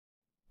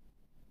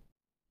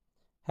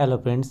Hello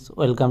friends,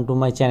 welcome to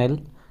my channel.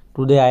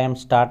 Today I am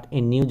start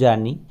a new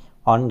journey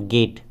on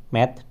GATE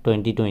Math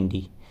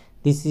 2020.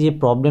 This is a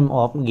problem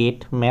of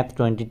GATE Math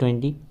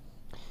 2020.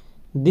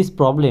 This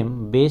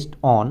problem based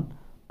on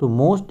two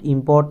most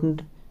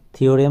important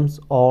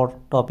theorems or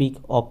topic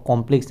of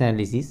complex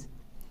analysis.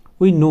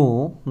 We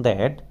know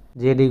that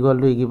z equal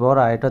to e की power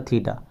iota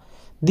theta.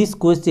 This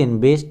question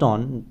based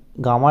on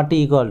gamma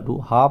t equal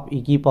to half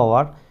e की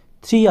power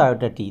 3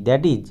 iota t,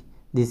 that is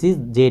this is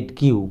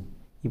zq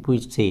if we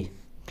say.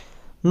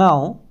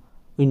 Now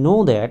we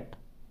know that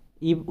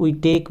if we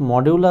take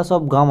modulus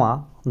of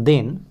gamma,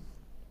 then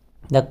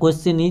the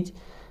question is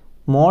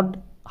mod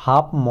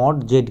half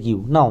mod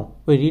zq. Now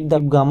we read the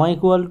gamma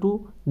equal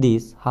to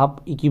this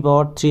half e की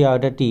power 3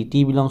 iota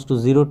t belongs to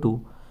 0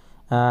 to,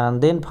 and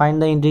then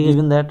find the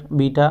integration that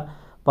beta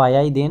pi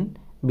I, then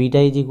beta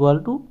is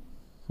equal to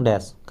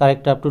dash,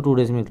 correct up to 2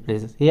 decimal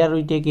places. Here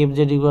we take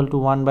fz equal to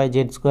 1 by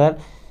z square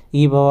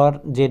e power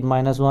z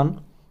minus 1.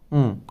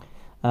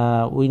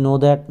 We know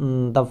that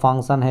the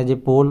function has a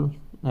pole.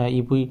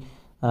 If we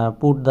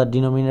put the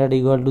denominator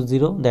equal to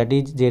 0, that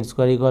is z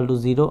square equal to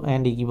 0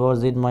 and e power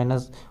z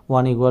minus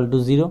 1 equal to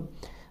 0,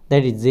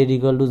 that is z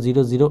equal to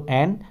 0 0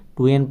 and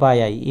 2n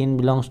pi I, n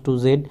belongs to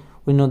z.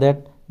 We know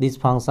that this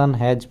function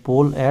has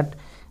pole at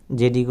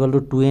z equal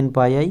to 2n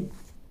pi I,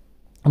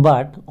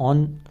 but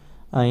on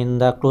in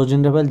the closed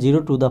interval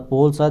 0 to the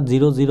poles are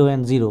 0 0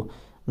 and 0.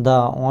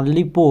 The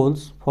only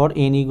poles for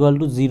n equal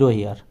to 0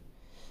 here.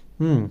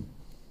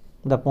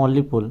 The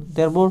only pole,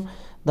 therefore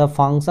the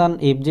function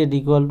fz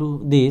equal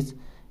to this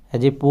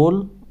has a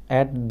pole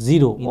at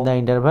 0 in the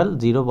interval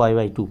 0 pi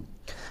by 2.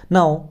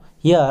 Now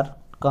here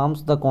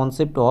comes the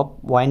concept of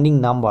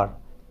winding number.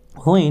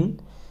 When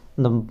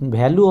the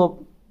value of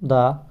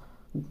the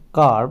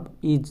curve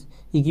is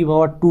e की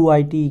power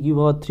 2it, e की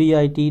power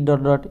 3it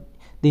dot dot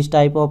this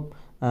type of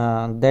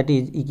that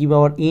is e की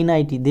power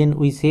nit, then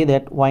we say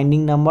that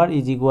winding number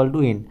is equal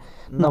to n.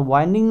 The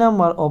winding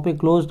number of a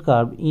closed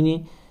curve in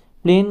a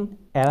plane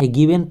at a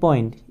given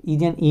point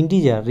is an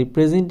integer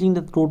representing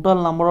the total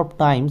number of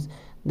times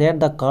that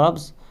the curve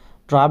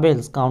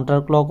travels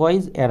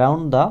counterclockwise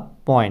around the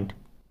point.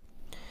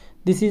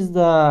 This is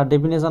the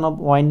definition of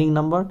winding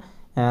number.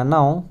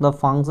 Now the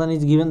function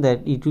is given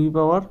that e to the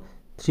power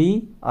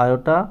 3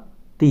 iota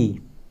t.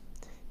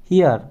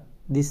 Here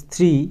this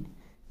 3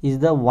 is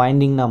the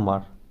winding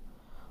number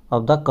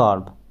of the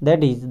curve,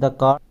 that is the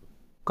curve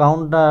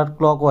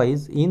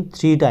counterclockwise in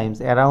 3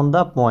 times around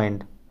the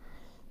point,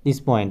 this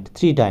point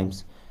 3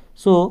 times.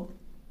 So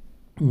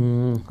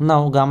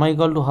now gamma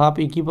equal to half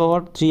e की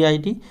power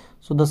 3it.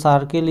 So the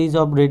circle is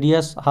of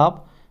radius half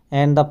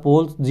and the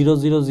poles 0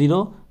 0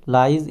 0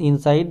 lies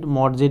inside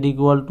mod z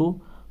equal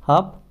to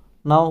half.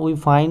 Now we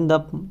find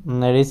the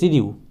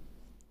residue.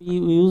 We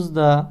use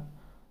the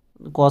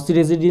Cauchy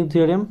residue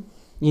theorem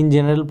in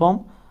general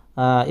form.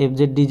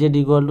 Fz dz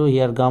equal to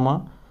here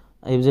gamma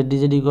fz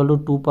dz equal to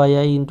 2 pi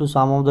I into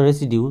sum of the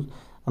residues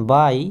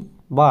by,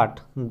 but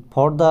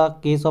for the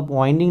case of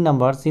winding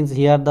number, since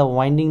here the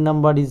winding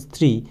number is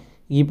 3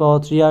 e power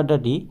 3 iota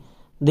t,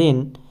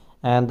 then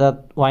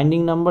the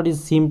winding number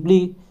is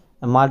simply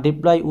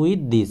multiply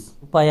with this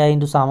pi I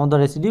into sum of the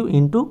residue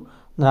into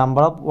the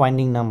number of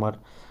winding number.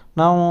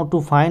 Now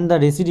to find the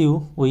residue,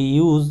 we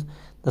use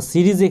the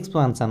series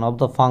expansion of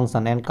the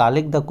function and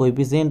collect the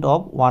coefficient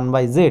of 1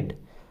 by z.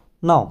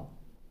 Now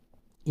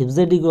if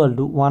z equal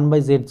to 1 by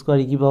z square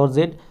e की power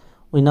z,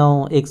 we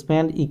now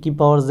expand e की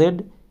power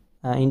z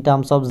in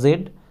terms of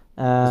z.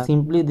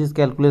 Simply this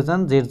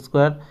calculation z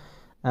square,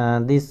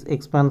 this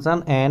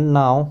expansion, and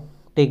now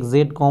take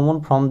z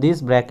common from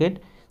this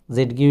bracket.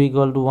 Zq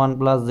equal to 1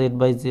 plus z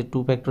by z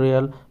 2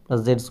 factorial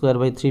plus z square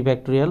by 3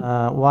 factorial,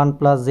 1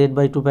 plus z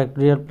by 2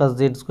 factorial plus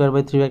z square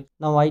by 3 factorial.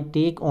 Now I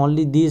take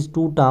only these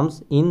two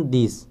terms in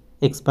this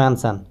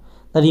expansion.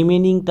 The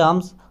remaining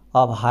terms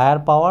of higher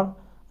power,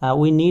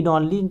 we need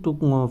only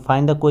to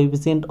find the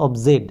coefficient of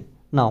z.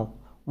 Now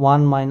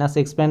 1 minus,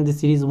 expand the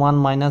series, 1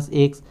 minus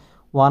x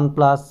 1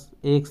 plus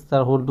x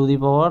the whole to the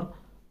power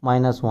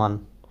minus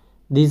 1.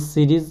 This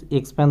series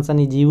expansion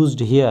is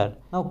used here.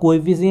 Now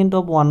coefficient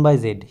of 1 by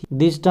z,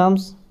 these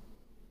terms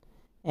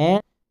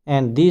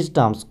and these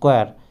terms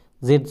square,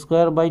 z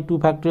square by 2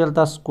 factorial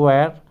the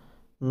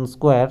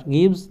square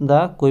gives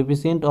the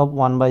coefficient of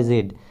 1 by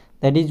z,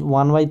 that is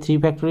 1 by 3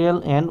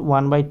 factorial and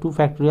 1 by 2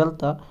 factorial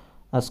the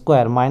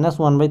square minus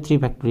 1 by 3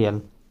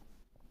 factorial.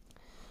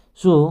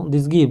 So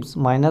this gives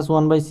minus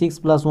 1 by 6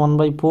 plus 1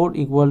 by 4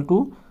 equal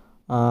to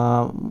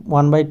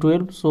 1 by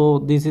 12. So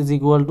this is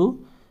equal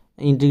to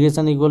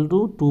integration equal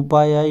to 2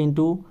 pi I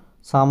into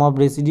sum of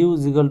residue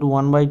is equal to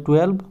 1 by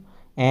 12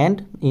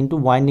 and into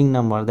winding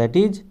number, that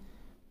is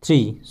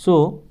 3.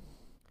 So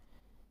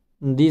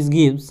this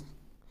gives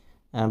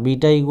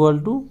beta equal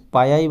to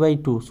pi I by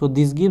 2. So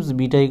this gives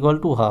beta equal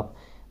to half,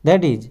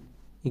 that is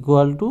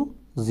equal to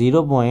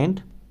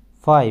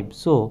 0.5.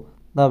 So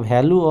the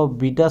value of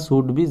beta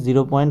should be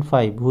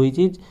 0.5, which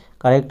is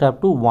correct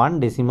up to 1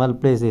 decimal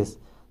places.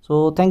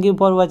 So thank you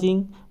for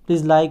watching.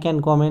 Please like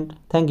and comment.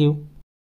 Thank you.